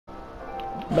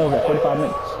That was at 45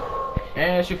 minutes.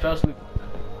 And she fell asleep.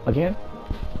 Again?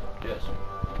 Yes.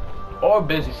 Or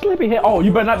busy. Sleepy head. Oh,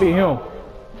 you better not be him.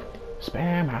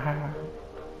 Spam high.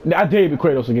 I dare you be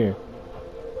Kratos again.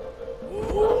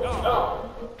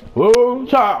 Whoa,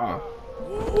 child.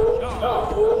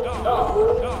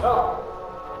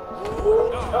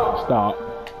 Stop.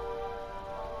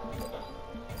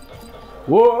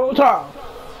 Whoa, child.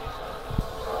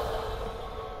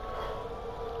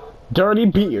 Dirty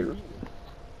beard.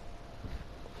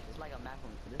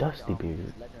 Dusty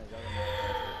beard.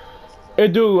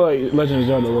 It do like Legend of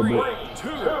Zelda a little bit.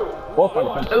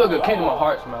 It look good. Kingdom of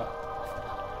Hearts, man.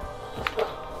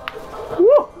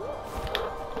 Woo!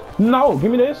 No,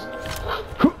 give me this.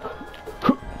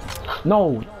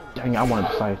 No, dang, I wanted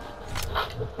to scythe.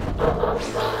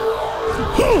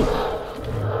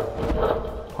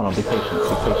 Hold on, be patient, be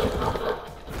patient.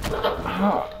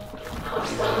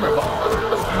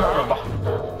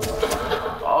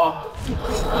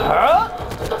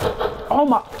 Oh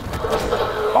my!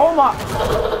 Oh my!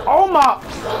 Oh my!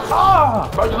 Ah!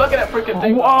 Bro, you look at that freaking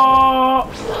thing.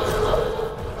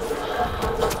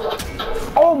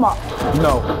 Oh my!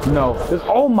 No, no. This.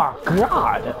 Oh my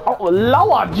God! Oh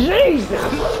Lord Jesus!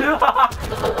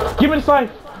 Give me the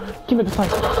scythe. Give me the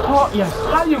scythe. Oh yes.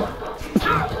 How you?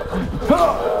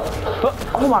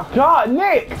 Oh my God,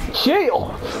 Nick!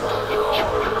 Chill.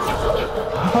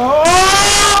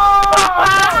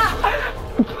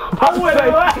 I would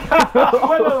have laughed.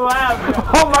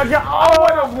 Oh my God! I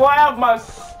would have laughed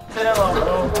myself,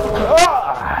 bro.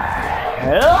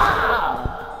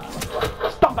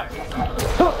 Stop that!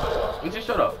 You just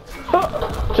shut up.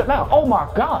 Shut down! Oh my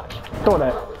God! Throw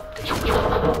that!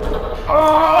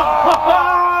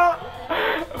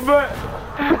 But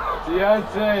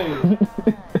Deontay,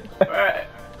 man,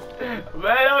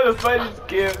 that was the funniest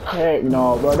kill. Heck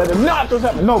no, bro! That did not just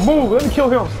happen. No, move! Let me kill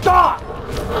him! Stop!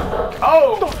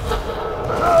 Oh!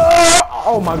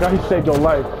 Oh my God! He saved your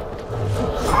life,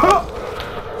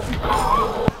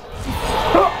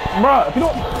 bruh! If you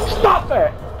don't stop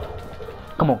that!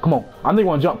 Come on, come on! I know you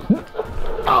want to jump.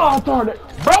 Oh, darn it!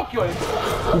 Broke your ass.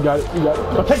 You got it, you got it.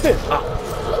 Now take this!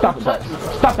 Stop it, Brax.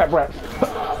 Stop that, Brax.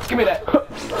 Give me that.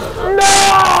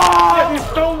 No! You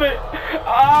stupid.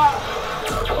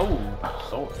 Oh,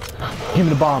 sword. Give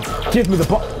me the bomb. Give me the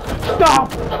bomb. Stop!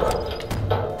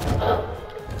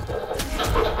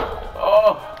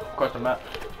 Oh, across the map.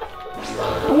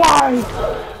 Why?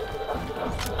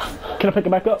 Can I pick it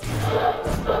back up?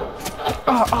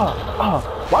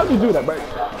 Why did you do that, Brax?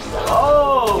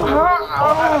 Oh.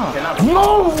 No!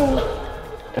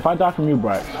 If I die from you,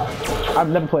 Brax, I've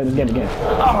never played this game again.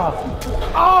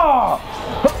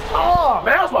 Man,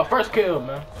 that was my first kill,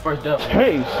 man. First death.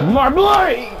 Hey, my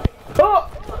blade!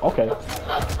 Okay.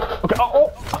 Okay,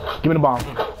 give me the bomb.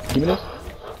 Give me this.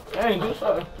 Hey, do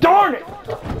something. Darn it!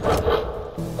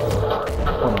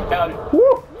 Got it.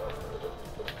 Woo!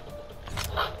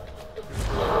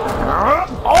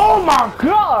 Oh my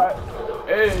God!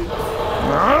 Hey.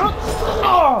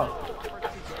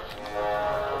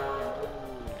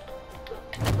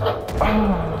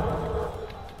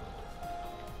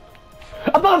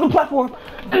 I thought it was a platform.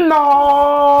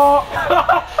 No!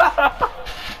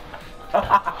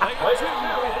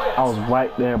 I was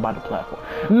right there by the platform.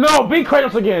 No, be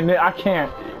Kratos again. I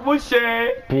can't. What's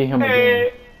it? Be him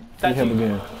again. Be him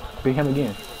again. Be him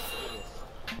again.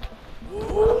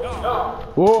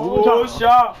 Whoa,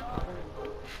 shot.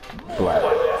 Black.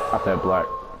 I said black.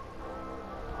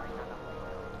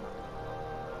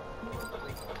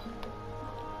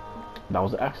 That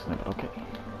was an accident, but okay.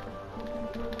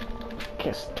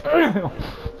 Can't stand.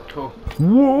 Cool.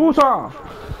 Whoa, time.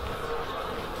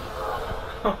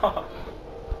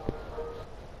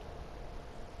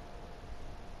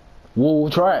 Whoa,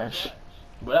 trash.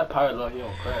 But that pirate look, he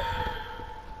don't crack.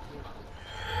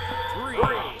 3,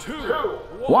 2,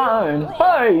 1,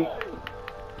 fight!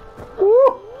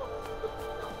 Woo!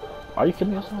 Are you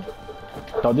kidding yourself?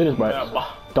 Don't do this, bro.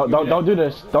 Don't do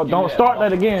this. Don't start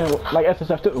that again like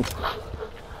SSF2.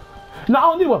 No, I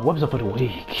don't need weapons up for the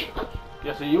weak.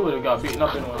 Yeah, so you would have got beaten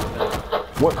up anyway.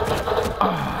 What?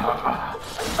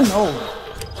 No.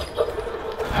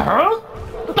 Huh?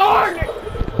 Darn it!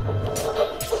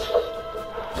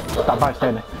 Stop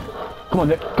bystanding. Come on,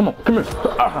 Nick. Come on. Come here.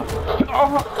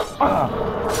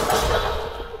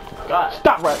 God.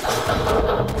 Stop right.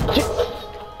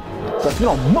 But you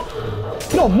don't move.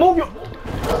 You don't move your.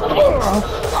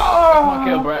 My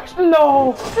kill, Brax.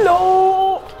 No.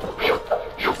 No.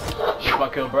 My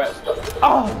kill, Brax.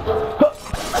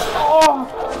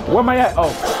 Where am I at?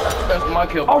 Oh. That's my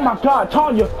kill. Oh my God,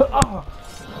 Tanya.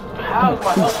 How is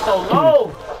my health so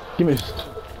low? Give me this.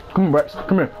 Come on, Rex.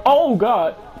 Come here. Oh,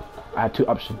 God. I had two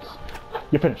options.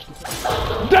 You're finished.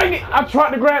 Dang it! I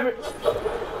tried to grab it.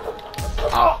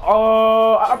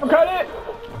 I uppercut it.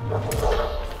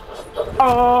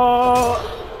 How?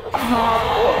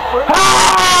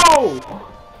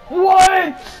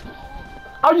 What?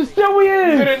 Are you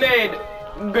serious? Grenade.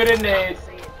 Grenade.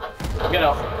 Get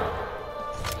off.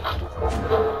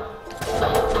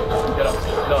 Get off.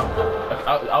 No.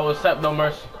 I will accept no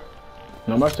mercy.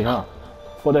 No mercy, huh?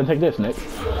 Well, then take this, Nick.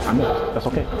 I missed. That's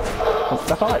okay.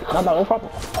 That's alright. No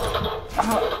problem.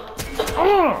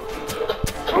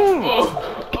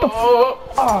 Get the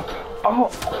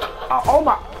oh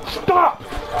my. Stop!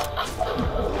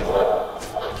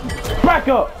 Back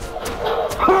up!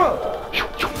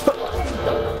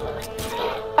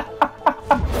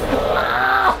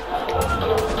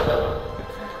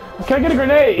 Can I get a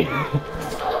grenade?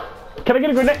 Can I get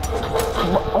a grenade?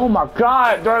 Oh my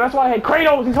God, bro, that's why I hate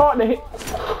Kratos. He's hard to hit.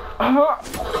 Are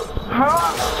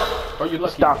you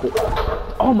lucky? Stop it.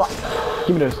 Oh my.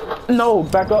 Give me this. No,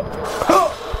 back up.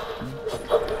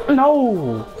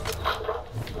 No.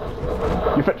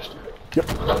 You're finished. Yep.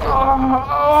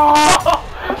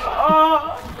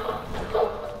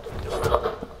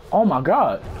 Oh my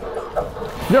God.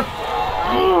 You're.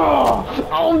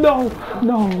 Oh no.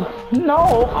 No.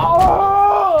 No.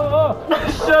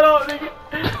 Shut up, nigga.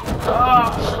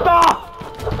 Stop.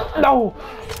 No.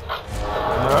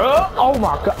 Oh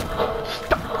my God.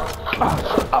 Stop.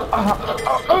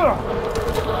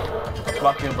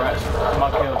 My kill, Brad. My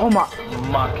kill. Oh my.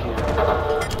 My kill.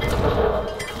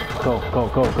 Go.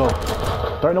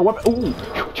 There ain't no weapon. Ooh.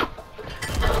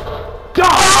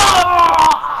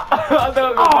 I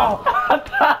thought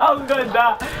I was gonna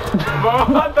die. Bro,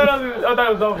 I thought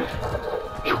it was over.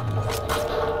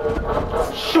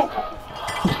 Shoot.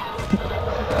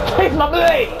 Taste my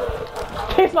blade.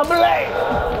 Taste my blade.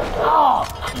 Oh.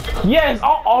 Yes.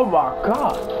 Oh my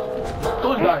God.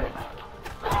 Who's dying?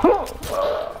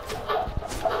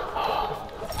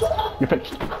 You're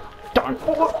finished. Darn.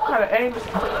 What kind of aim is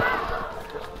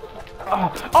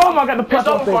Oh my God, the plus it's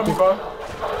over for me, bro.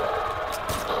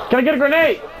 Can I get a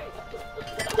grenade?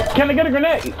 Can I get a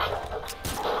grenade?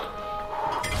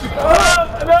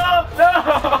 No!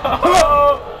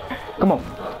 Come on.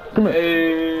 Come here.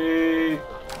 Hey.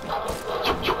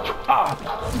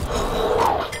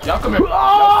 Y'all come here.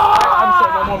 I'm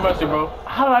saying no more mercy, bro.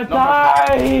 How did I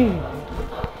die?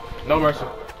 No mercy.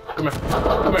 Come here.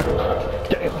 Come here.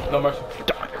 Damn. No mercy.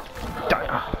 Damn. Come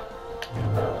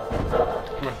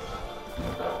here.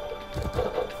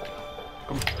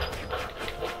 Come here.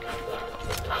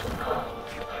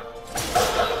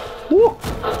 Woo.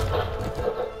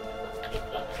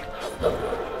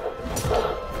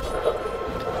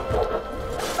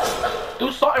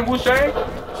 Do something, Wu Shang.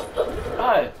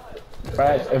 God.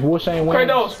 Right. If Wu Shang wins.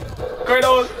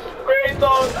 Kratos.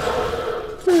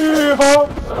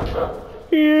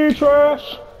 Yeah,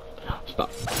 trash. Stop.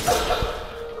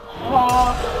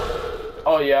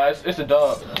 Oh yeah, it's a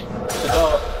dub. It's a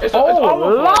dub. It's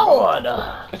Lord.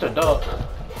 It's a dub.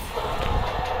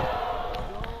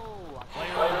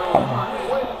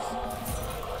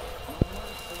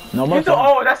 No He mercy. too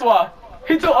old, that's why.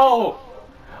 He too old.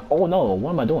 Oh no,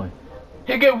 what am I doing?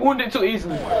 He get wounded too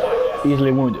easily.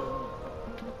 Easily wounded.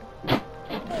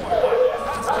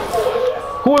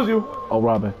 Who is you? Oh,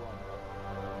 Robin.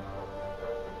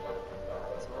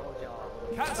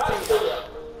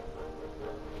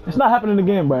 It's not happening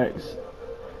again, Brax.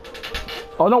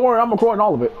 Oh, don't worry, I'm recording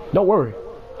all of it. Don't worry.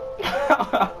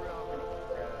 I'm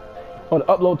gonna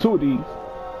upload 2 of these.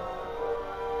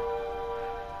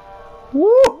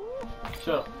 Woo!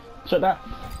 Shut up. Shut that.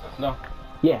 No.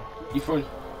 Yeah. You fool.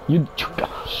 You.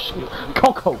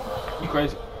 Coco. You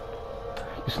crazy.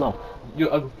 You slow. You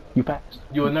ugly. You fast.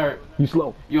 You a nerd. You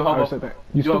slow. You a I already homo. said that.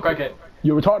 You a stupid. crackhead.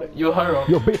 You retarded. You a hero.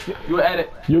 You a biscuit. You an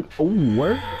addict. You. Ooh,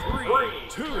 word. 3,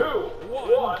 2,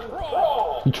 1,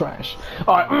 brawl! You trash.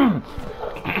 Alright.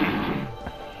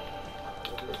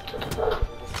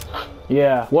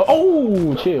 Yeah. Well,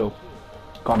 oh, chill.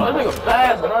 Calm Oh, down. that nigga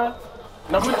fast, bro.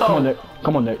 Naruto. Come on, Nick.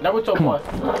 Come on, Nick. Naruto Come boy. on.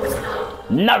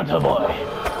 Naruto boy.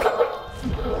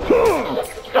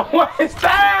 What is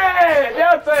that?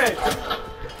 Yeah, say.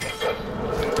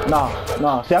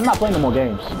 Nah. See, I'm not playing no more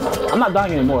games. I'm not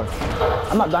dying anymore.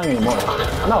 No,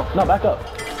 back up.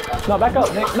 No, back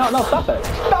up, Nick. No, stop that.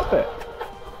 Stop it.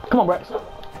 Come on, Brax.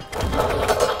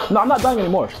 No, I'm not dying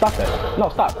anymore. Stop that. No,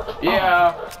 stop.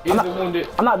 Yeah, easily wounded.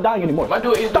 I'm not dying anymore. My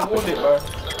dude easily wounded, bro.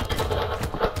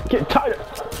 Get tired.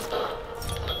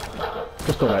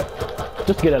 Just do that.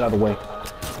 Just get it out of the way.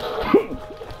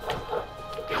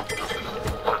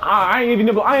 I ain't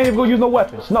even gonna use no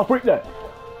weapons. No, freak that.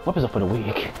 Weapons are for the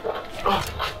weak.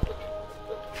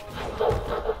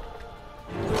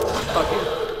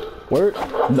 Word?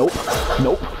 Nope.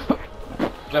 Nope.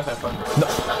 That's not fun. No.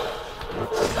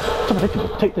 Somebody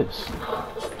take this.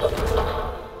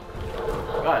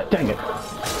 God dang it.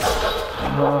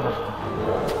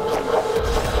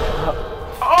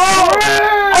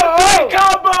 Ultimate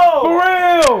combo! For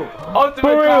real! Ultimate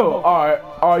For real! combo.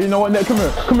 Alright, you know what, Nick? Come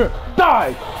here. Come here.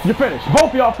 Die! You're finished. Both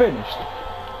of y'all finished.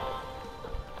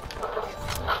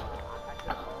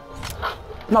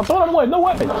 Now throw that away. No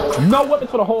weapons. No weapons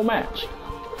for the whole match.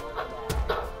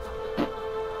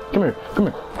 Come here. Come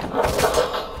here.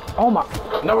 Oh my.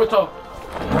 Naruto.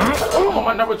 Oh,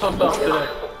 my Naruto stuff today.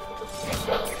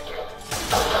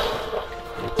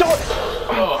 Do it!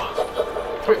 Oh.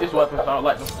 Frick this weapon, I don't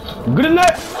like them. Good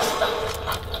enough!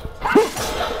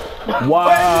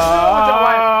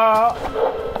 Wow!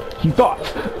 You thought.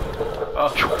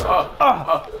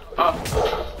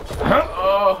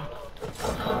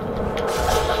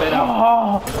 Stay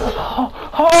down.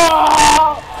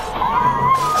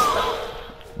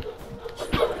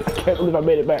 I can't believe I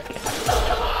made it back.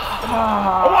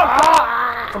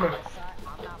 Come here.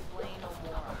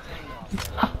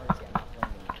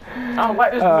 I don't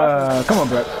like this weapon. Come on,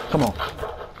 Brett. Come on.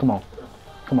 Come on.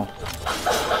 Come on.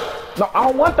 No, I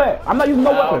don't want that. I'm not using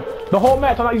no weapon. The whole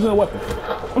match, I'm not using a weapon.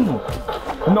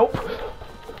 Nope.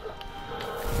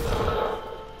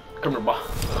 Come here, boy.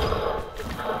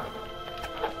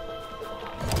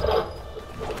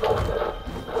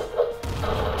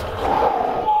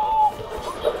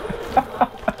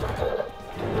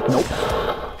 Nope.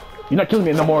 You're not killing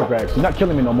me no more, Grags. You're not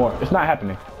killing me no more. It's not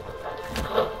happening.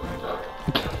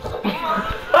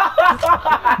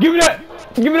 Give me that!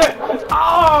 Give me that!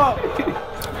 Ah!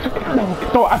 No,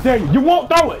 throw it. I dare you. You won't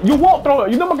throw it. You won't throw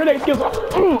it. You know my grenade skills. No,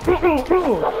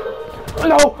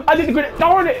 I need the grenade.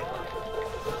 Darn it!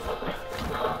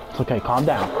 It's okay. Calm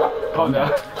down. Calm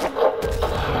down.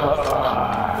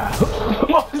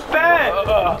 What's that?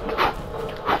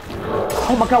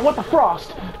 Oh my God! What the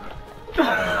frost?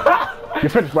 You're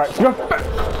finished, right? You're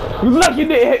lucky you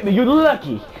didn't hit me. You're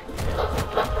lucky.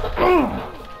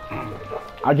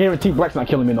 I guarantee Black's not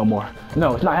killing me no more.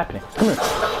 No, it's not happening. Come here.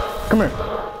 Come here.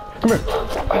 Come here.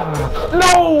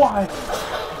 No!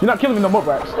 You're not killing me no more,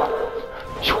 Black.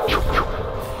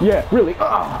 Yeah, really.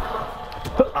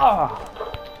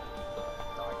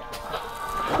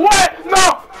 What?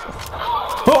 No!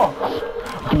 Oh.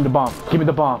 Give me the bomb. Give me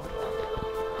the bomb.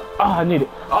 I need it.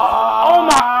 Oh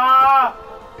my!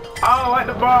 I don't like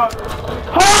the bomb.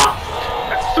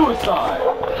 That's suicide.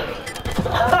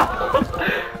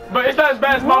 But it's not as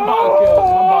bad as my bomb kills. My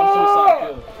bomb suicide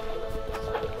kills.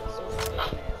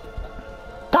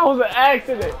 That was an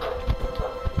accident.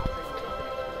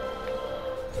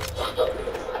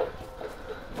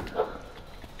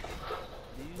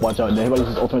 Watch out, there. He uses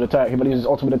his ultimate attack. He uses his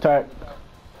ultimate attack.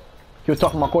 He was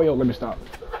talking about Koyo. Let me stop.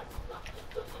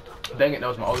 Dang it, that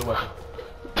was my only weapon.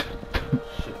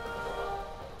 Shit.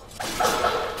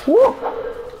 Woo!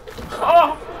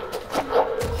 Oh!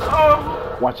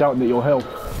 Oh! Watch out, your health.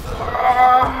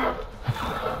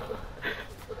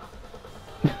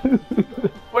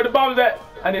 Where the bombs at?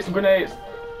 I need some grenades.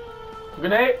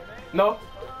 Grenade? No?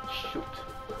 Shoot.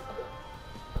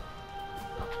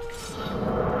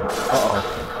 Uh-oh.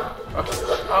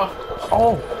 Oh.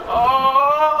 Oh!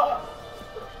 Oh!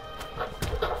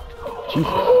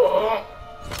 Jesus.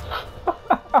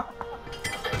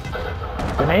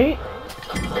 Grenade?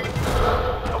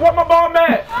 Where my bomb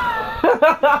at?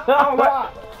 Oh,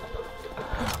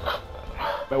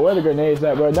 Man, where the grenades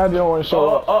at, bro? Now they don't want to show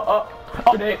up.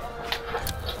 Grenade.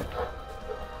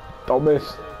 Don't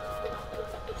miss.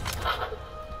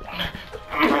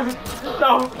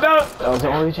 No, no. That was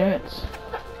the only chance.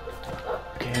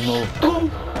 Can't move.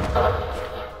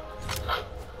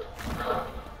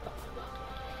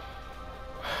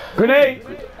 Grenade!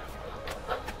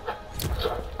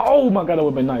 Oh my God, that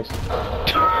would've been nice.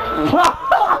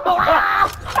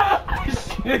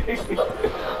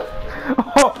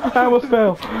 Oh, I almost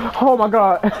fell. Oh my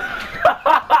God.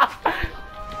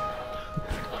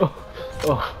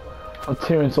 Oh, I'm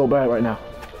tearing so bad right now.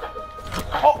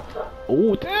 Oh,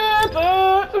 oh, dead.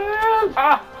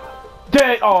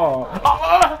 Dead. Oh.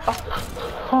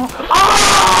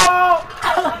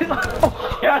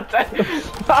 God damn.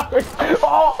 Sorry.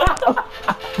 Oh.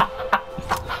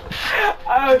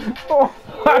 Oh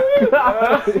my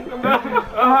God.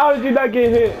 How did you not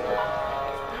get hit?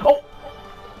 Oh.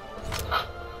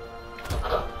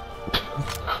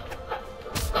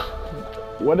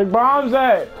 Where the bombs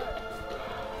at?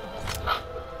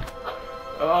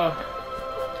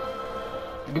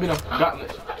 Give me them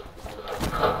gauntlets.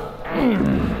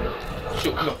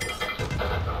 Shoot, no.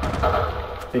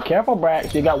 Be careful,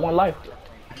 Brax. You got one life.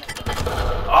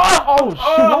 Oh, shoot!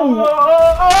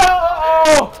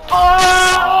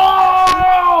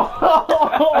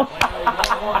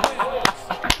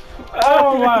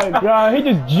 Oh my God! He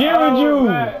just jeered you.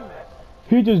 Man.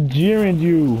 He just jeered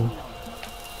you.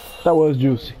 That was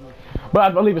juicy. But I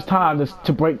believe it's time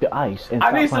to break the ice. And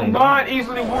I need stop some playing.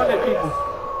 non-easily wounded people.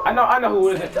 I know who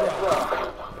it is.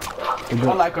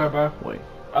 I like her, bro. Wait,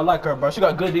 I like her, bro. She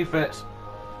got good defense.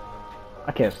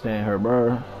 I can't stand her,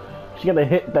 bro. She got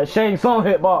that Shane Song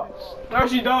hitbox. No,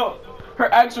 she don't.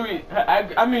 Her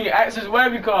axis,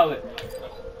 whatever you call it.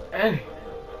 Hey.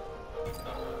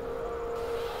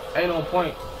 Ain't on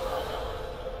point.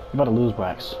 You about to lose,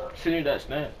 Brax. She need that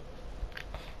stand.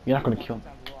 You're not gonna kill me.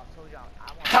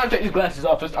 I'm trying to take these glasses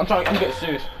off. I'm getting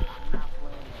serious.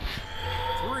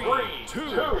 3,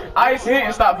 2, Ice, you need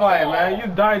to stop playing, man. You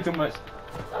dying too much.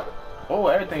 Oh,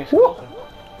 everything's Woo.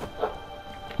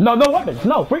 No weapons.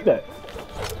 No, freak that.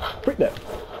 Freak that.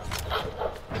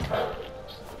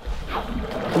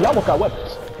 Y'all both got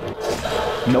weapons.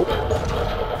 Nope.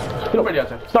 Get over there,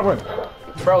 Stop running.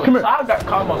 bro. Come here. I got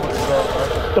combos with this girl, bro.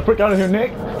 Get the freak out of here,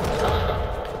 Nick.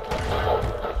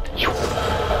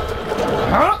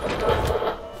 Huh?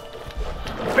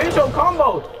 Finish your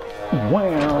combos.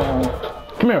 Wow.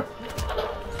 Come here.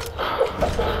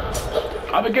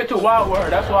 I've been getting too wild with her.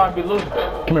 That's why I be losing.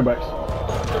 Come here, Brax.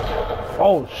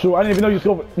 Oh, shoot. I didn't even know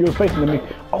you was facing to me.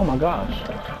 Oh, my gosh.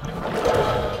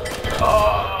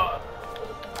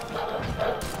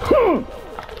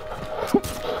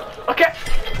 Okay.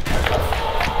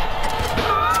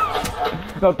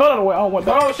 No, throw that away. I don't want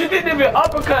that. Bro, she didn't even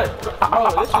uppercut.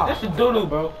 Bro, this is doo-doo,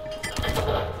 bro.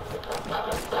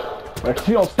 Brax,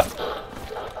 you don't stop.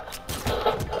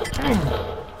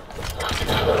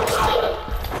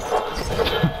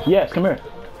 Yes, come here.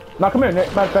 Now come here,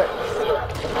 Nick. Matter of fact.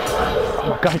 Oh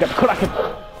my God, he got the crack.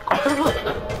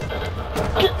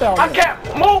 Get down. I can't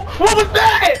move. What was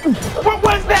that? What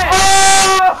was that?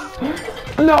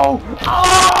 No.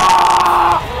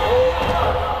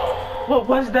 What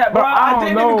was that, bro? Bro, I I don't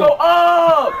didn't know. even go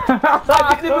up.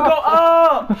 I didn't even go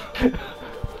up.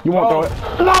 You won't throw it.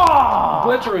 No.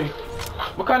 Glittery.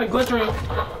 What kind of glittery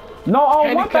No, I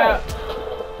don't want handicap? that.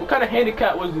 What kind of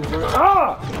handicap was this, bro?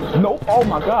 Nope. Oh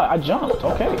my God, I jumped.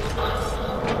 Okay.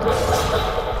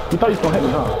 You thought you was gonna hit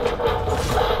me,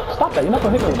 huh? Stop that. You're not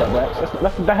gonna hit me with that,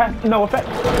 Brax. That has no effect.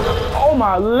 Oh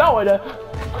my Lord.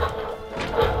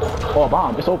 Oh, a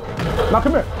bomb. It's over. Now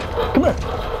come here. Come here.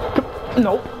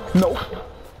 Nope. Nope.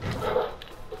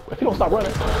 If you don't stop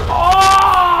running.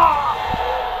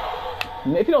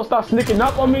 If you don't stop sneaking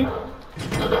up on me.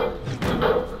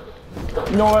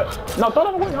 You know what? No, throw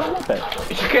that away. I don't want that.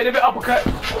 She can't even uppercut.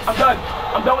 I'm done.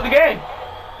 I'm done with the game.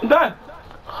 I'm done.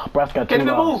 Brax got Can't two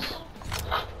even lives. move.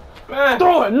 Man.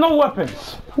 Throw it. No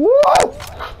weapons. Woo!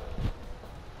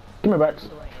 Come here, Brax.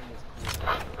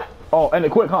 Oh, and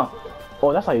it quick, huh?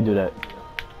 Oh, that's how you do that.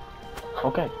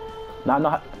 Okay. Now,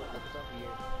 no.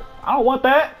 I don't want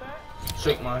that.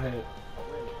 Shake my head.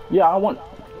 Yeah, I want.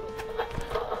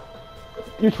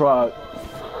 You tried.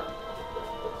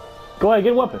 Go ahead,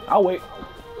 get a weapon. I'll wait.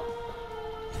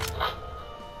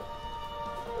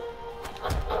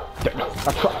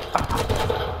 I tried.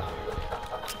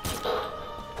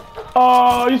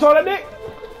 Oh, you saw that, Nick?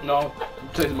 No, I'm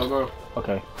chasing my girl.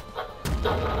 Okay.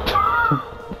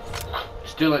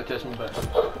 Still ain't touching me back.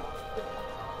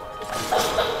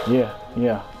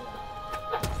 Yeah.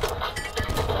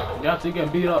 Y'all two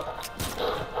getting beat up.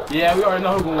 Yeah, we already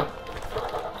know who's going.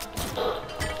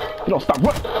 You don't stop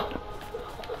running.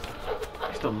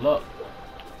 It's the luck.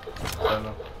 I don't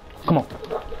know. Come on.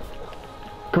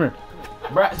 Come here.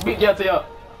 Brax beat Delta up.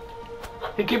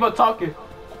 He keep on talking.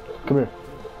 Come here.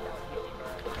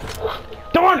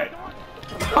 Darn it!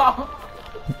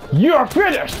 You're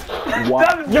finished!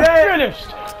 What? You're finished!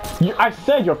 I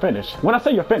said you're finished. When I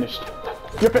say you're finished,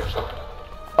 you're finished.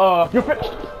 You're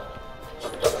finished.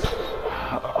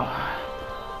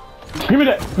 Give me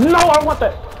that. No, I don't want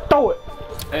that. Throw it.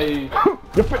 Hey.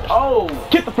 You're finished. Oh.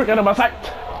 Get the frick out of my sight.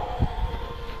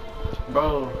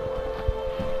 Bro.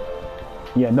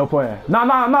 Yeah, no plan.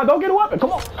 Nah, don't get a weapon.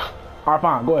 Come on. Alright,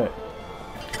 fine. Go ahead.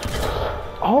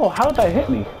 Oh, how did that hit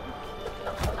me?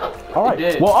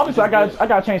 Alright. Well, obviously I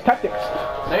gotta change tactics.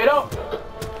 No, you don't.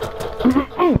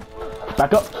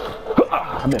 Back up.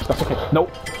 I missed. That's okay. Nope.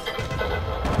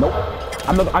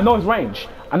 I know his range.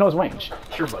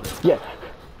 Sure, brother. Yeah.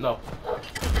 No.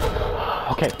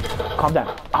 Okay. Calm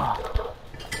down.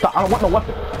 Stop. I don't want no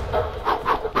weapon.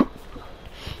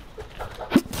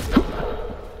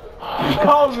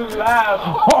 Oh, laugh.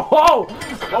 Oh!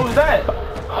 What was that?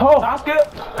 Oh! Top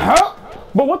skip? Huh?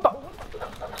 But what the?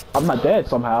 I'm not dead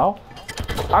somehow.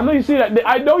 I know you see that.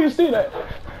 I know you see that.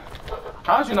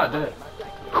 How's you not dead?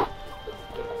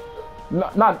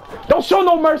 Not. Don't show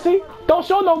no mercy. Don't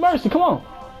show no mercy. Come on.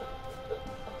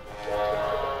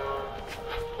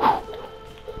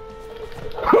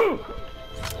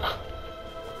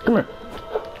 Come here.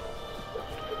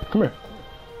 Come here.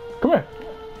 Come here.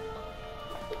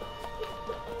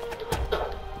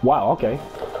 Wow, okay.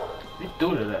 You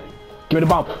do to that. Give me the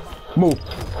bomb. Move.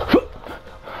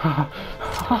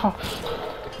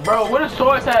 Bro, what if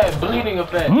swords had bleeding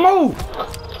effect? Move!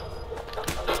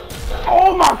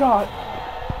 Oh my god!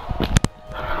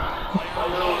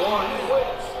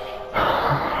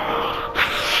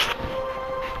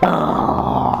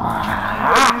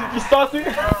 You saucy?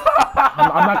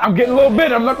 I'm getting a little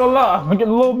bitter, I'm not gonna lie. I'm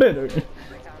getting a little bitter.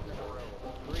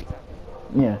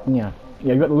 Yeah,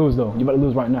 you better lose though. You better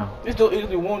lose right now. You're still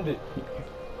easily wounded.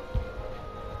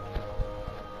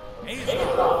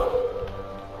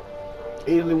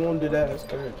 Easily wounded ass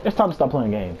character. It's time to stop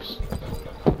playing games.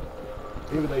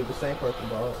 Even though you're the same person,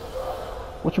 bro.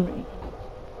 What you mean?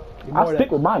 I'll stick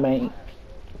with my main.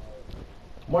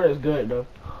 More is good though.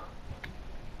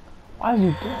 Why are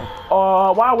you dead?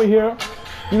 Why are we here?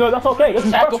 You know, that's okay. This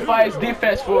is Sacrifice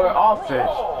defense for offense.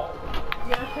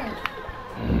 Yeah, okay.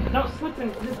 No, slip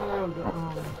around a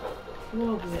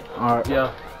little bit. Alright.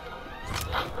 Yeah.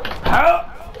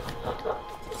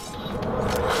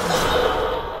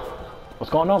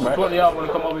 What's going on, bro? Which one of y'all want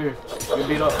to come over here? Get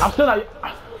beat up. I'm still not.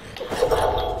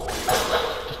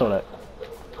 Just throw that.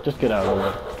 Just get out of the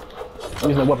way. I'm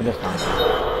using a weapon this time.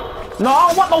 No, I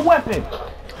don't want no weapon!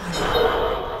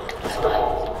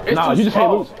 It's Nah, too you just can't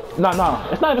small. lose. Nah,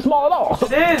 it's not even small at all.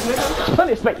 It is, nigga. There's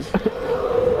plenty of space.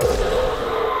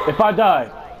 If I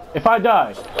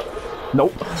die.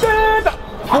 Nope.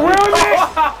 For real, Nick?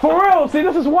 For real, see,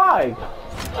 this is why.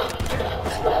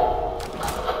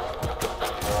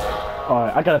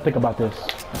 Alright, I gotta think about this.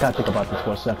 For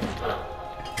a second.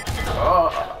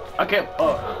 I can't.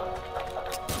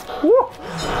 Woo.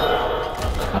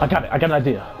 I got an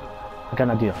idea.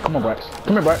 Come on, Brax.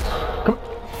 Come here, Brax. Come.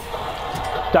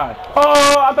 Die.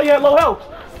 Oh, I thought you had low health.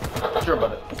 Sure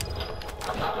about it.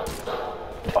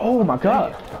 Oh my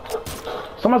god.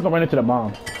 Somebody's gonna run into the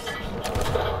bomb.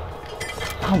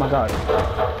 Oh my god.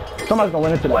 Somebody's gonna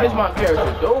run into the What is bomb. my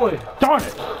character doing? Darn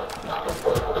it.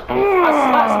 I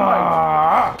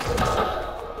slapped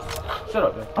somebody. Shut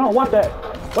up, man. I don't want that.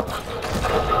 What?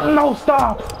 No,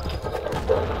 stop.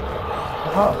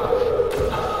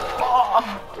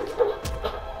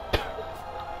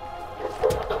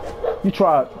 You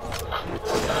tried.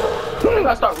 You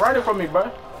gotta stop running from me,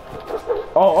 bro.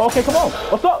 Oh, okay, come on.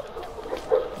 What's up?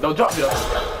 Don't drop me, though.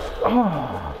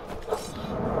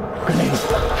 Grenade.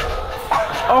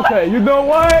 Okay, you know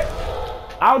what?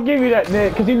 I'll give you that,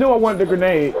 Nick, because you knew I wanted the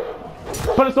grenade.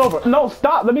 But it's over. No,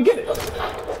 stop. Let me get it.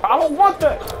 I don't want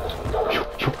that.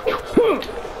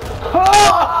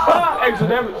 Extra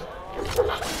damage.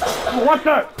 I want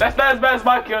that. That's not as bad as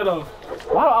my kill, though.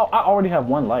 Why do I already have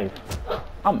one life?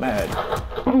 I'm mad.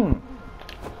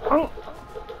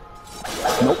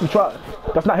 Nope, you tried.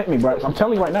 That's not hitting me, Brax. I'm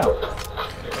telling you right now.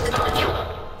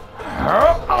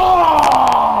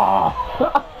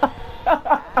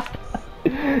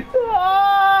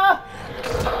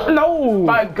 No!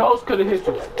 My ghost could have hit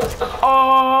you. No,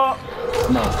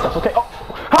 that's okay.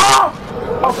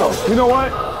 Also, you know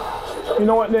what? You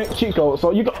know what, Nick? Cheat code.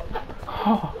 So you go.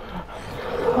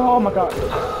 Oh my god.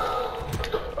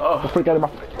 The freak out of my.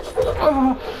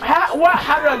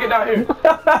 How did I get down here?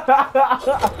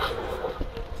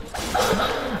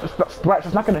 Brax,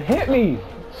 it's not gonna hit me.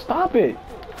 Stop it.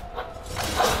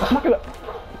 It's not gonna.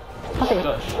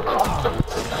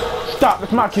 Stop.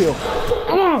 It's my kill.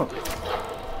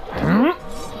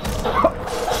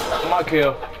 My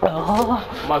kill.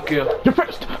 My kill. You're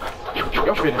finished.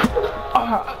 You're finished.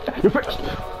 You're finished.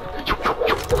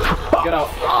 Get out.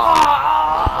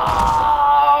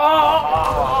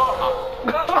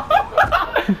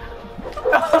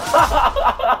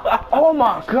 Oh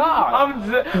my god. I'm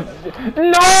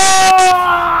No!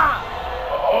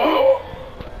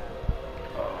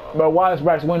 But why is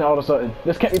Brax winning all of a sudden?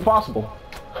 This can't be possible.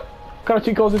 What kind of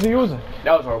cheat codes is he using?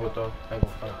 That was horrible, though.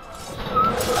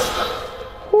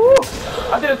 Woo!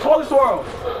 I did a toilet swirl.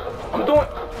 I'm doing.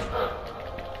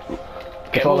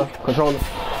 Controller.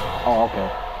 Oh, okay.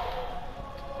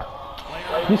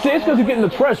 You see, it's because you're getting the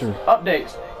treasure.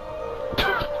 Updates.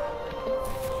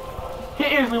 He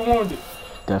easily wounded.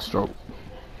 Deathstroke.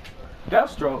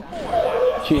 Deathstroke.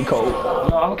 Cheat code.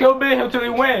 No, I'm gonna kill Big Him till he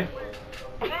win.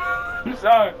 I'm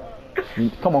sorry.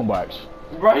 Come on, Brax.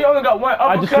 Bro, he only got one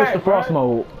uppercut. I just switched to frost bro.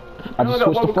 mode. I just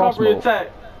switched to frost mode.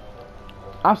 Attack.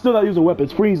 I'm still not using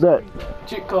weapons. Freeze that.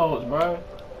 Cheat codes, bro.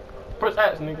 Press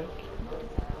X, nigga.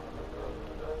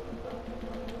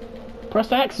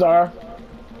 Press X, sir.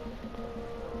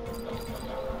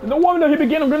 No wonder he been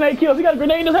getting grenade kills. He got a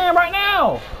grenade in his hand right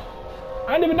now.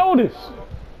 I didn't even notice.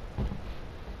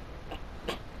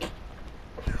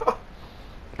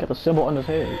 Got the symbol on his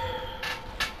head.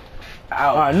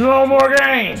 Ow. Alright, no more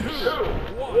games. 2,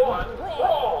 1,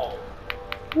 brawl.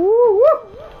 Woo woo.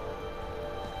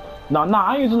 Nah,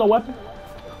 I ain't using no weapon.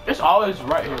 It's always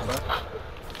right here, bro.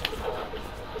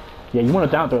 Yeah, you want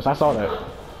to down thrust. I saw that.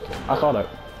 I saw that.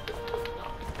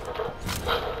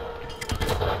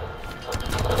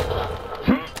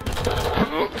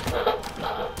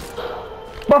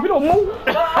 Bro, if you don't move.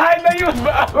 I know you was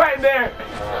right there.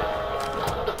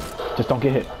 Just don't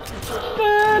get hit.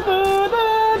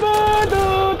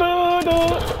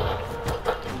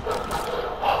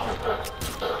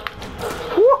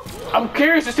 I'm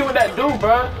curious to see what that do,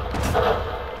 bro.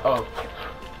 Oh.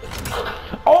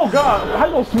 Oh God! How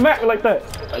you gonna smack me like that?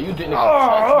 Oh, you didn't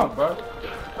touch me, bro.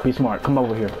 Be smart. Come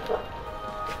over here.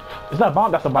 It's not a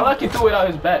bomb. That's a I bomb. like he threw it out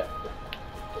his back.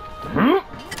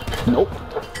 Nope.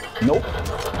 Nope.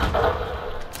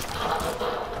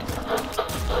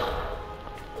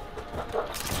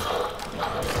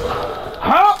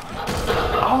 Huh?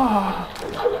 Ah.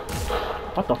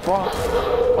 What the fuck?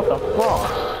 What the fuck?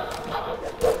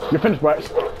 You're finished, Bryce.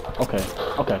 Okay.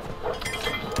 Okay.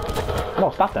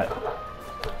 No, stop that.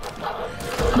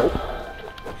 Nope.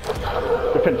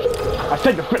 You're finished. I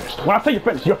said you're finished. When I say you're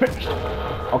finished, you're finished.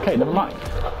 Okay, never mind.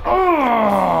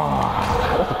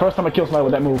 That's the first time I kill somebody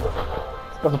with that move.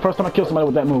 That's the first time I kill somebody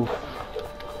with that move.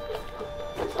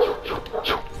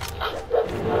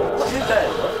 What is that,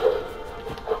 bro?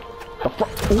 The fuck?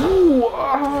 Ooh.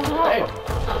 Hey.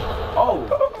 Oh.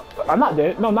 I'm not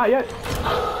dead. No, not yet.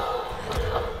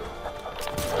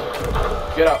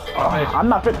 Get up. Oh, hey. I'm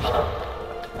not finished.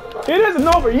 It isn't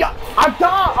over. Yeah, I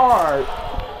died. Alright.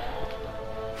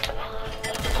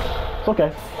 It's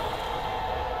okay.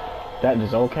 That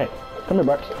is okay. Come here,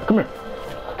 Brax. Come here.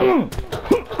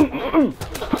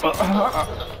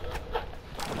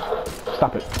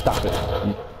 Stop it. Stop it.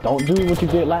 Don't do what you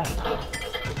did last time.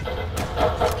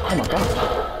 Oh my God.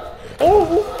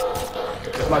 Oh!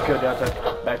 It's my kill,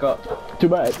 Deontay. Back up. Too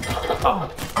bad. Come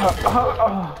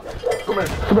here.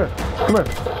 Come here. Come here.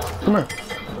 Come here.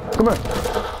 Come here.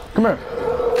 Come here.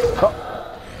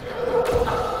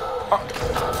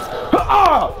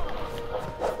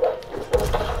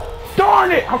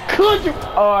 Darn it! How could you?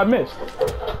 Oh, I missed.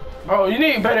 Bro, you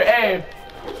need better aim.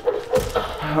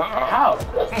 How?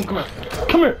 Come here.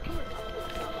 Come here.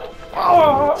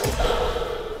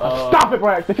 Stop it,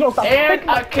 Brax. If you don't stop And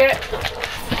I can't.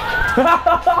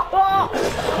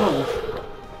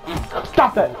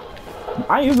 Stop that.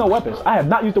 I ain't using no weapons. I have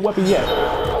not used a weapon yet.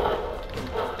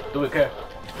 Do it, care.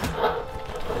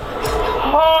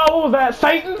 Oh, what was that?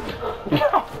 Satan?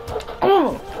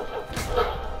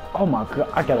 Oh my God.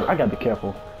 I gotta be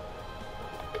careful.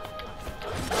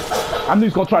 I'm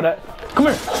just gonna try that. Come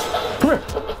here. Come here.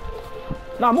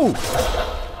 Nah, move.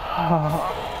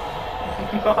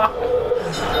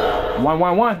 1,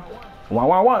 1, 1. 1,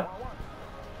 1, 1.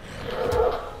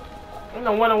 You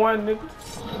know, 1-on-1, nigga.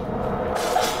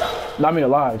 Not me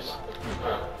lives.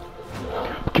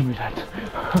 Give me that.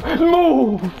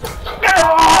 Move!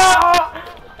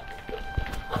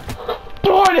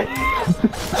 Darn it!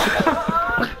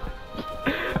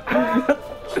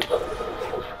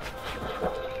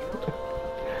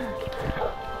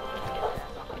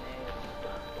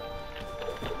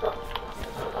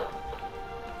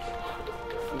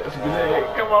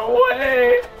 Come on,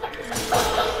 way!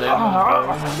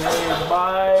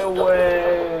 My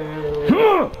way!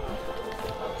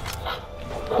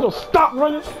 No, stop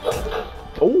running!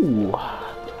 Oh!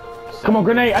 Come on,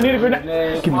 grenade! I need a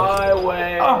grenade! Give me my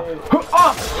way!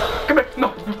 Come here!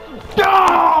 No! No!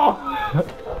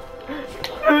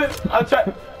 I'll try.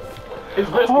 It's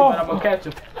risky, but I'm gonna catch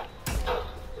him.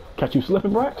 Catch you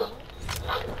slipping, Brax?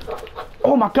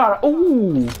 Oh my God!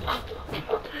 Oh!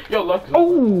 Yo, look.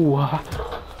 Oh!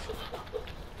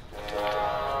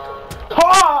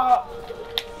 Ha!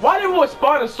 Why didn't we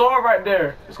spawn a sword right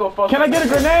there? It's gonna fall. Can I get a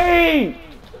grenade?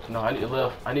 No, I need to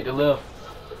live. I need to live.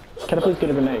 Can I please get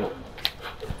a grenade?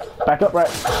 Back up, right?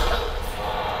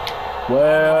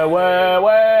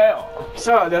 Well.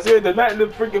 Son, that's it. The night to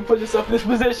freaking put yourself in this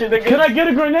position, nigga. Can I get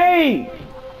a grenade?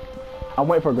 I'm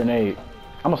waiting for a grenade.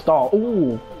 I'm gonna stall.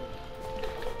 Ooh.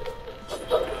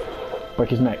 Break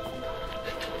his neck.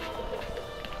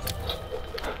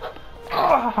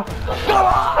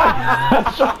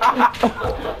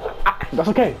 That's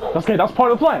okay. That's okay. That's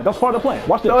part of the plan. That's part of the plan.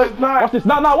 Watch this. No, it's not. Watch this.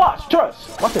 No, no, watch.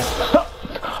 Trust. Watch this. Oh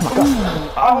my god.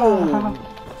 Oh.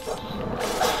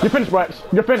 You're finished, Brax.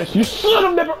 You're finished. You should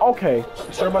have never. Okay.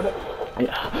 You sure about that?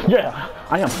 Yeah. Yeah.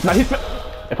 I am. Now he's.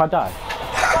 If I die.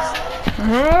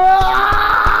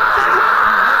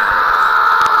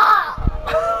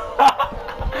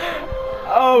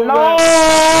 Oh No.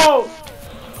 man.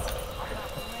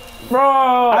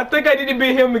 Bro. I think I need to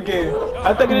be him again.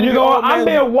 I think I need to You be know old what? I'm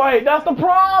man. being white. That's the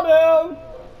problem.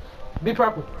 Be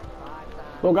purple.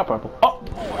 Don't got purple. Oh.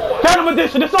 Phantom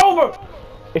edition. It's over.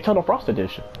 Eternal Frost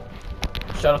edition.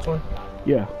 Shadow Twin.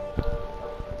 Yeah.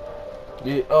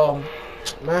 Yeah.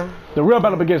 Man. The real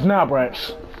battle begins now,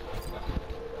 Brax.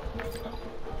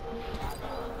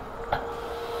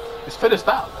 It's finished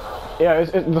out. Yeah,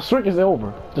 the streak is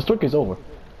over. The streak is over.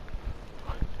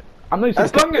 I know you said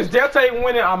As long as Delta ain't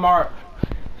winning, I'm alright.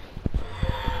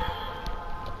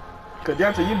 Cause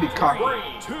Delta, you be cocky.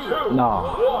 3, 2,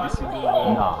 Nah. 1. Yes, you do.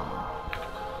 Nah.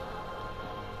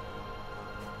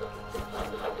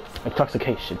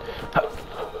 Intoxication.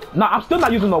 Nah, I'm still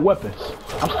not using no weapons.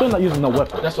 I'm still not using no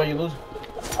weapons. That's why you lose.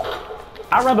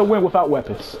 I'd rather win without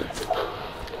weapons.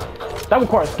 That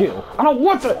requires skill. I don't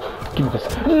want to. Give me this.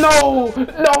 No!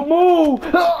 No, move!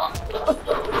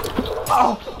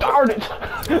 Oh, darn it!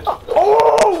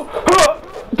 Oh!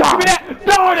 Darn it!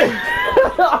 Darn it!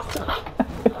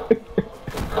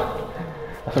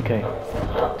 That's okay.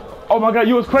 Oh my god,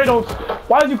 you was Kratos!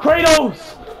 Why did you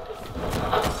Kratos?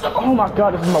 Oh my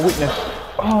god, this is my weakness.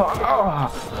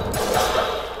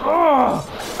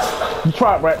 You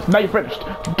tried, Rex. Now you're finished.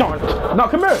 Darn it. No,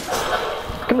 come here.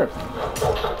 Come here.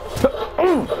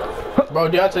 Bro,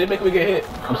 Delta, you make me get hit.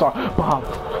 I'm sorry. Bob.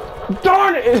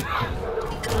 Darn it!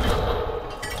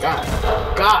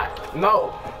 God,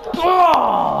 no.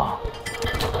 Oh!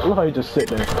 I love how you just sat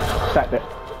there.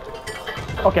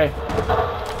 Okay.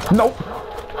 Nope.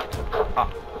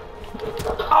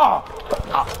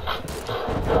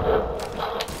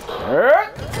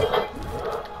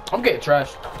 I'm getting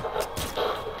trashed.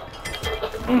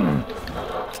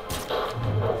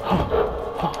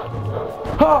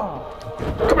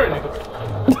 Come here, nigga.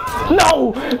 No!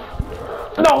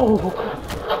 No!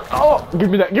 Oh! Give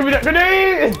me that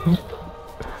grenade!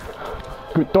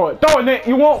 Good, throw it, Nate,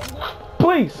 you won't!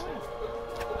 Please!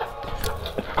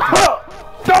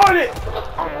 Darn it!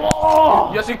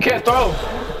 Oh! Yes, you can't throw.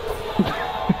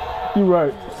 You're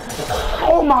right.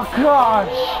 Oh my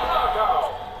gosh!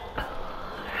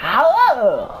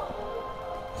 Hello!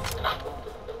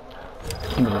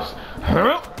 Give me this.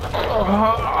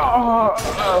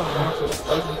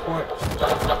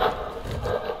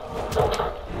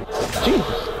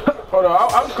 Jesus! Hold on,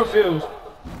 I'm confused.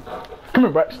 Come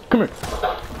here, Brax. Come here.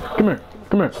 Come here.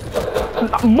 Come here.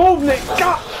 Move, Nick.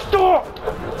 God, stop!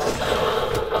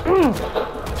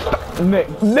 Nick.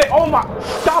 Oh my!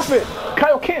 Stop it!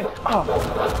 Kyle can't.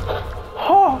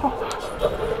 Oh.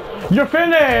 You're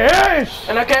finished!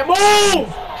 And I can't move!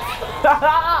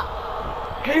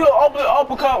 Can you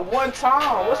uppercut one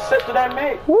time? What sense did that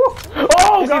make? Woo.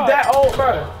 Oh, Is he God. that old,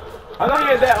 bro? I know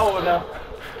he is that old now.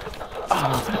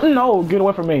 No, get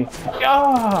away from me.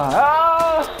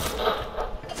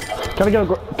 Can I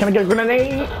get a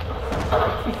grenade?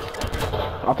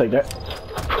 I'll take that.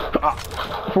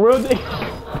 For real, Nick?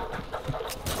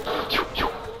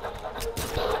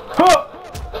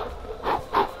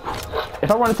 If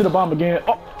I run into the bomb again,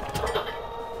 oh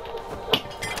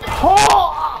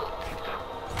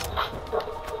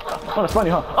that's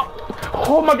funny, huh?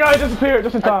 Oh my god, it disappeared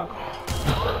just in time.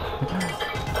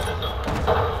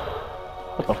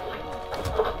 What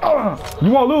the?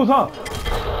 You won't lose, huh?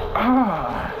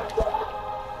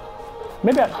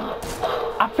 Maybe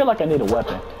I feel like I need a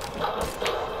weapon,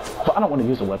 but I don't want to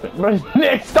use a weapon.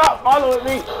 Nick, stop following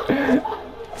me.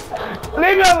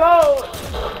 Leave me alone.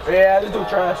 Yeah, this dude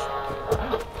trash.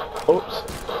 Oops.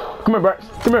 Come here, Brax.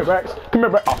 Come here, Brax. Come here,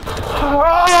 Brax.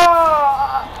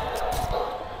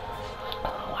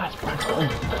 Why is Brax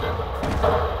going?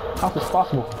 How's this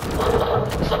possible?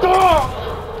 Stop!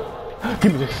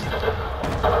 Give me this.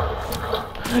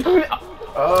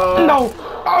 No!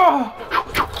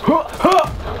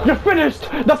 You're finished!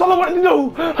 That's all I wanted to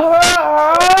do!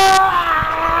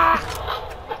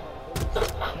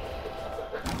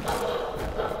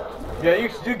 Yeah,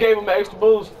 you gave him an extra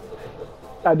boost.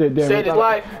 I did, damn it. Saved his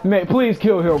life. Nate, please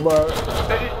kill him, bro.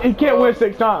 He can't win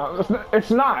 6 times. It's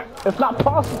not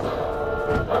possible.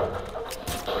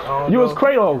 You was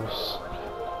Kratos.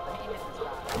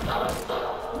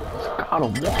 God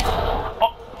of War.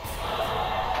 Oh.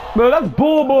 Man, that's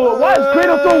bull. Why is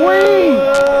Kratos so weak?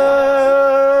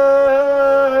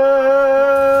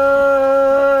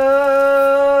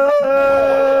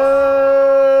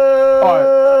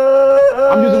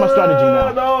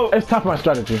 bro. It's time for my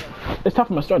strategy. It's time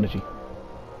for my strategy.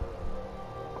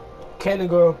 Cannon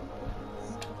girl.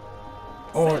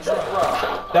 Orange.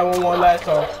 That one won last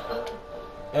time.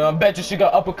 And I bet you she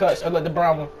got uppercuts. I like the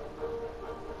brown one.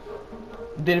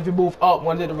 Then if you move up,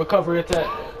 one did a recovery attack.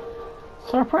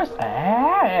 So press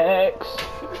X.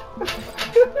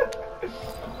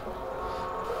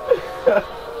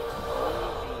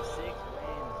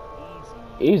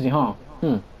 Easy, huh?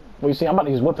 Well, you see, I'm about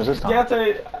to use weapons this time. Yeah, I tell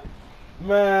you,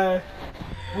 man,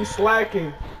 we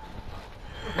slacking.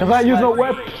 Cause I ain't use no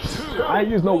weapons. I ain't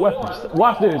use no weapons.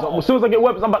 Watch this. As soon as I get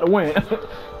weapons, I'm about to win.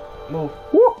 Move.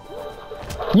 Woo!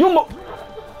 You move.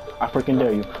 I freaking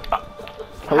dare you.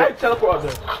 How you teleport up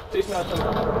there? Teach me how to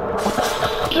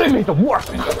teleport. Give me the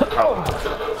weapon.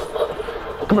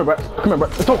 Come here, Brett. Come here,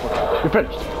 Brett. It's over. You're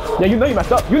finished. Yeah, you know you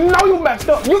messed up. You know you messed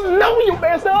up. You know you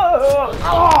messed up.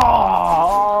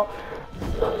 Oh.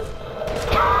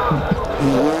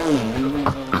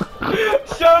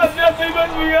 Shut up, Jesse. You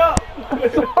messed me up.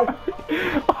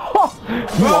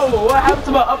 Bro, what happened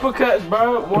to my uppercuts,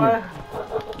 bro? 1,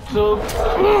 2.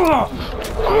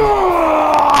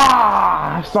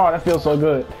 I'm sorry. That feels so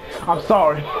good. I'm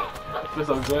sorry. Feels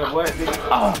so good. What?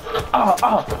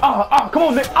 Come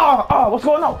on, Nick. What's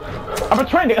going on? I've been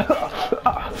training.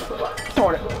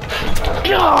 Darn it.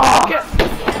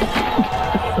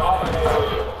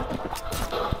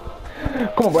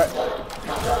 Come on, Brett.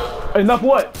 Enough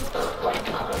what?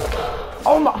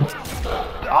 Oh my.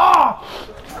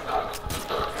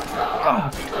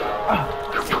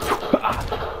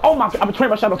 Oh my God. I've been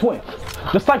training my Shadow Twin.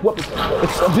 The psych weapon.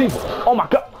 It's evil. Oh my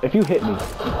God. If you hit me.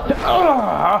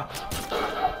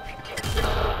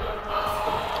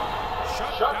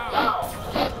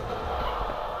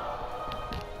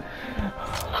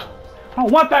 I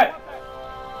don't want that!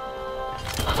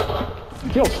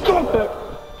 Yo, stop that!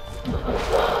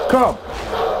 Come!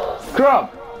 Come!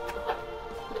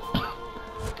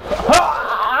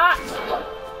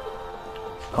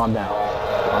 Calm down.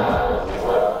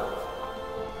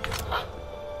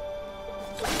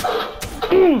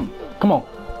 Come on.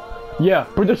 Yeah,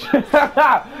 prediction.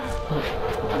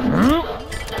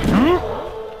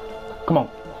 Come on.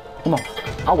 Come on.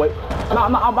 I'll wait. No,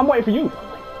 I'm waiting for you.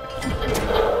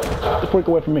 Just break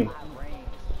away from me.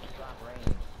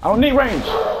 I don't need range.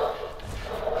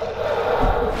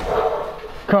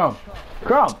 Come.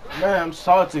 Come. Man, I'm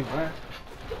salty, man.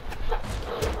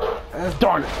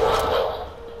 Darn it.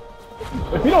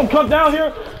 If you don't come down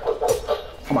here.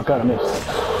 Oh my God, I missed.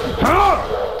 Huh?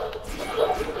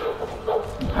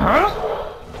 Huh?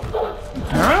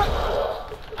 Huh?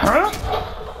 Huh?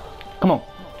 Come on.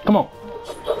 Come on.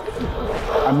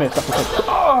 I missed. That's okay.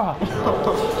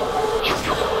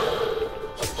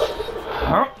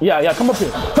 Huh? Yeah, come up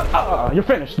here. You're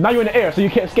finished. Now you're in the air, so you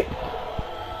can't escape.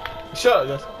 Shut up,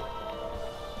 Justin.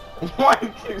 Why you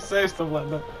keep saying stuff like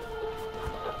that?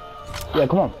 Yeah,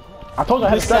 come on. I told you I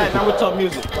had This side, now we talk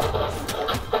music.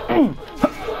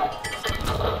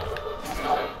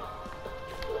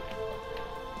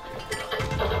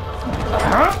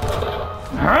 Huh?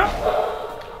 Huh?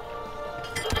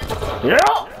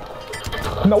 Yeah?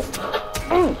 Nope.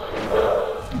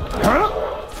 Huh?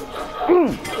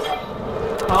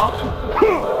 Huh?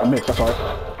 I missed, that's alright.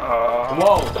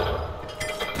 Whoa.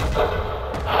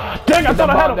 Dang, I thought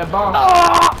I had him. That bomb.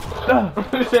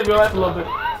 Save your life a little bit.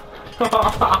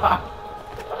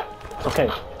 Okay.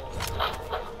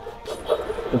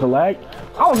 There's a lag.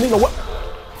 I don't need a what.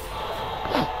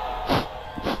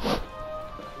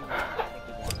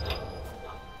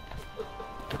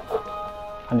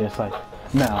 I need a sight.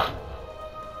 Now.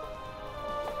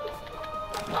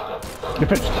 You're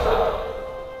finished.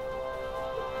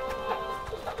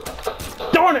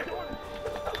 Darn it!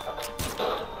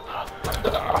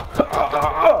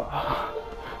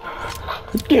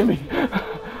 Give me.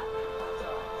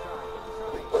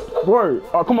 Word.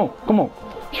 Oh, come on, come on.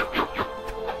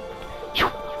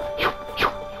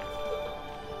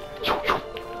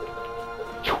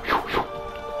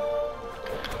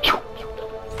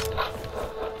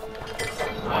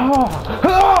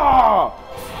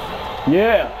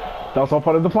 Yeah, that was all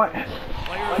part of the plan.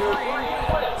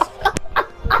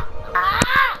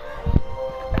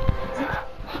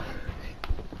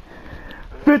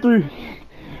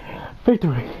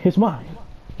 Victory is mine.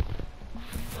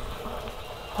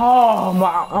 Oh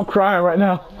my, I'm crying right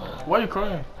now. Why are you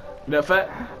crying? You that fat?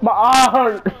 My eye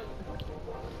hurt.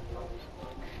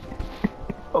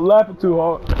 I'm laughing too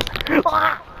hard.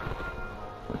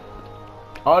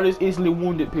 All these easily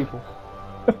wounded people.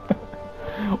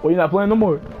 Well, you're not playing no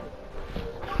more.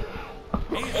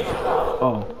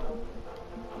 Oh.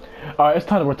 Alright, it's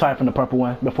time to retire from the purple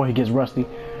one before he gets rusty.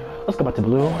 Let's go back to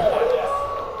blue.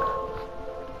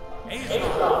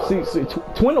 see,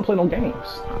 Twin don't play no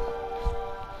games.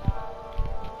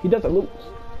 He doesn't lose.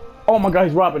 Oh my God,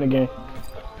 he's robbing again.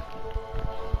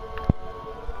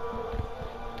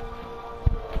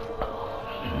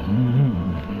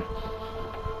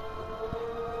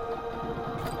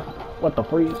 What the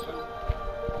freeze?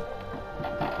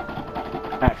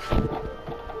 Action.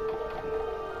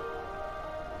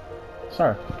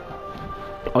 Sir.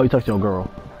 Oh, you touched your girl.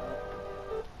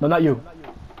 No, not you.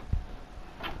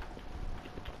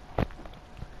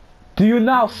 Do you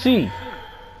now see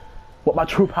what my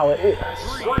true power is?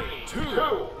 3, 2,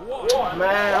 1.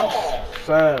 Man, I'm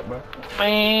sad, bro.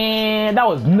 Man, that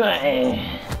was nothing.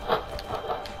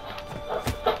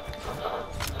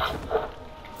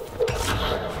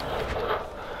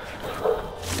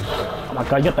 Oh my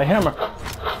God, get the hammer.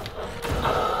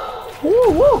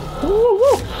 Woo, woo, woo,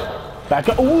 woo. Back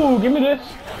up. Ooh, give me this.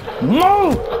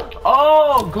 Move.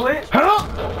 Oh, glitch. Huh?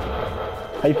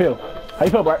 How you feel? How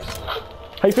you feel, Brax?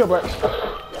 How you feel, Brax?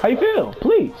 How you feel?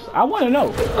 Please, I want to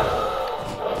know.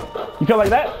 You feel like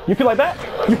that? You feel like that?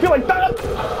 You feel like that?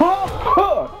 Huh?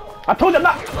 Huh? I told you I'm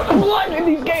not blind in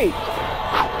these games.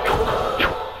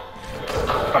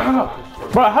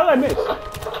 Bro, how did I miss?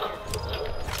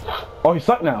 Oh, he's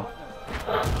stuck now.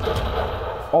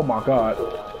 Oh my God.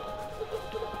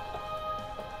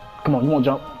 Come on, you won't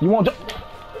jump. You won't jump.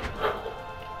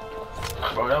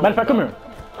 Bro, Matter of fact, come here.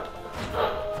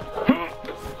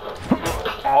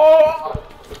 Oh!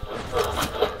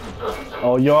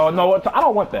 Oh, y'all know what? I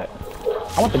don't want that.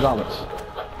 I want the gauntlets.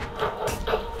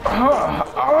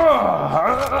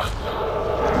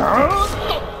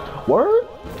 Word?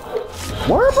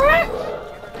 Word, Brad?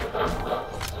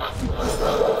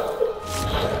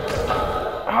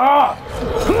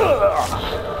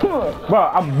 Bro,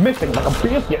 I'm missing like a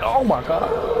biscuit. Oh my God.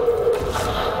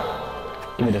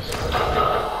 Give me this.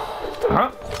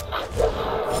 Huh?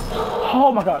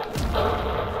 Oh my God.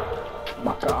 Oh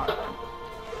my God.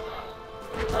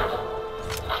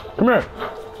 Come here.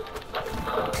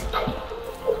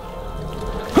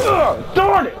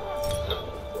 Darn it.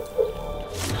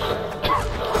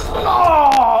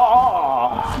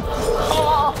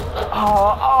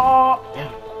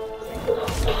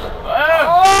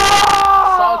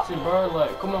 Salty, bro.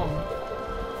 Like, come on.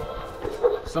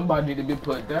 Somebody need to be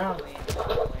put down.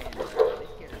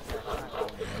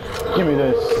 Give me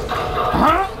this.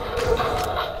 Huh?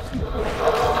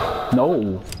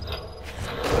 No.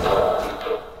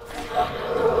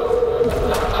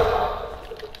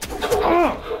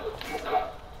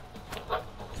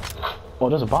 Oh,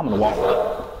 there's a bomb in the wall.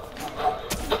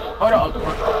 Hold on.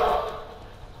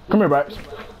 Come here, Brax.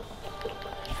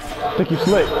 Think you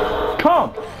slick.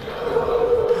 Come.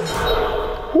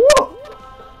 Woo!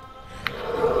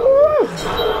 Woo!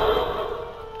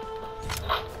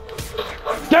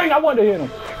 Dang, I wanted to hit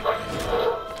him.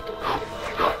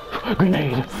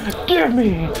 Grenade. Give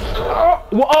me.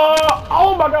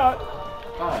 Oh my God.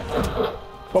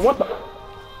 But what the?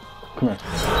 Come here.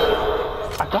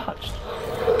 I dodged.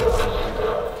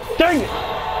 Dang it.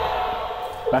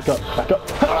 Back up. Back up.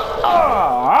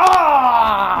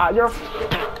 You're.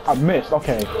 I missed.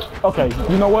 Okay. Okay.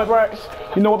 You know what, Brax?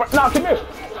 You know what, Brax? Nah, come here.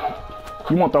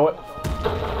 You won't throw it.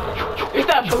 It's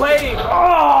that blade.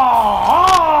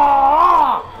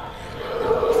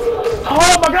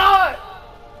 Oh my God.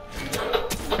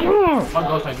 My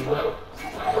ghost ain't do that.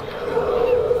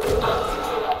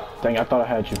 Dang, I thought I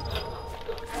had you.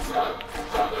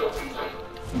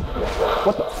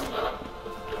 What the?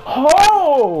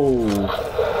 Oh!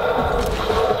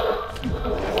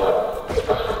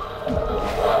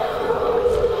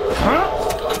 Huh?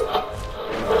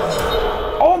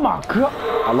 Oh my God!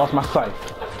 I lost my sight.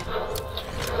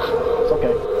 It's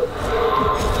okay.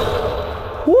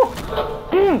 Woo!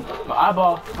 My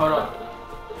eyeball. Hold on.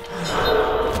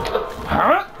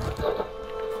 Huh?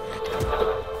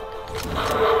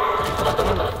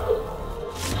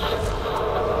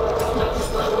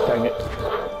 Dang it.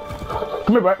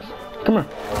 Come here, Brax. Come here.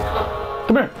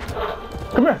 Come here.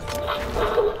 Come here.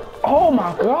 Oh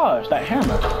my gosh, that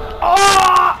hammer.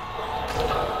 Ah!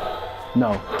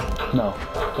 No. No.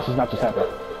 This is not just happening.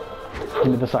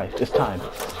 Give me the scythe. It's time.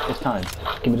 It's time.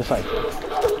 Give me the scythe.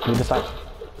 Give me the scythe.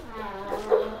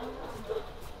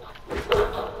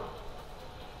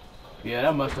 Yeah,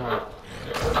 that must have hurt.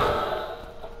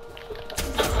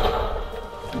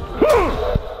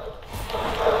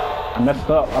 I messed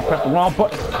up. I pressed the wrong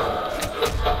button.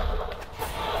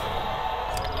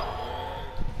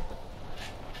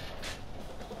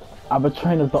 I've been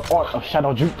trained as the art of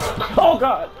shadow juke. Oh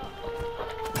God!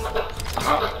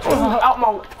 Out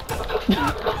my.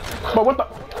 But what the?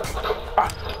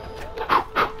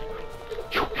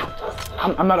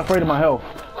 I'm not afraid of my health.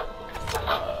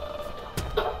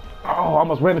 Oh, I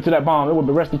almost ran into that bomb. It would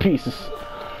be rest in pieces.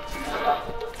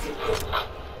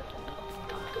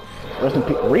 Rest in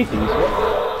peace. Reese's?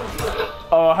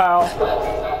 How?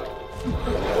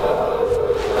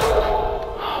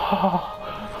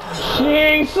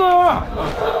 Jesus!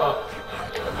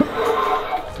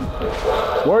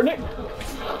 Word it?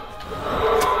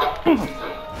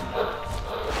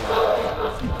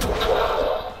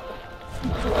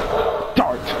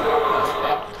 Dart.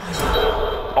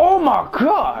 Oh my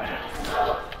god!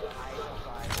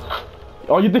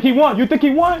 Oh, you think he won? You think he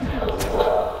won?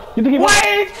 You think he won?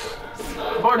 Wait!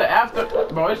 Bro, the after,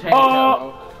 bro, it's handicap,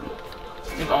 bro.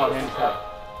 It's all handicap.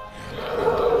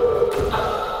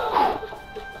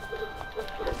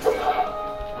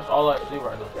 That's all I see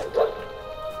right now.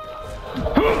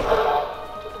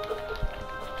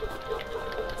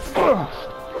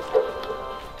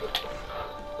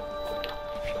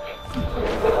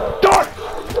 Dart!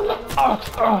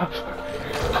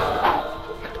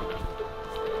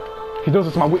 He knows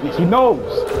it's my weakness. He knows.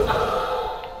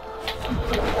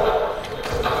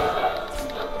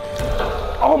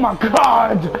 Oh my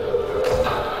god!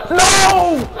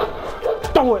 No!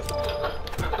 Throw it!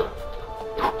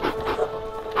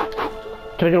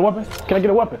 Can I get a weapon? Can I get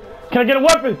a weapon? Can I get a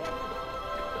weapon?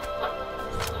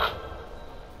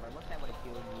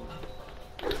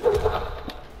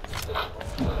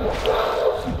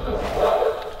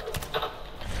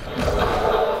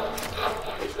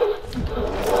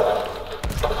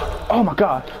 Oh my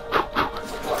god!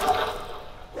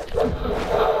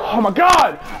 Oh my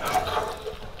god!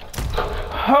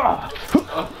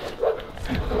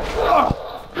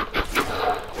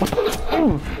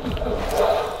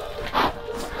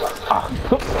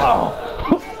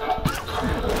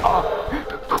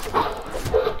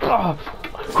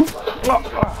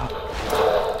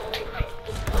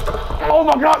 Oh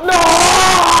my god, no!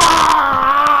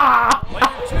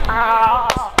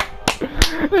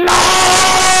 No!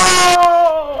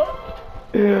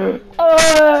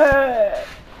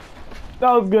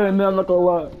 That was good, man, I'm not gonna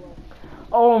lie.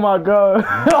 Oh my god.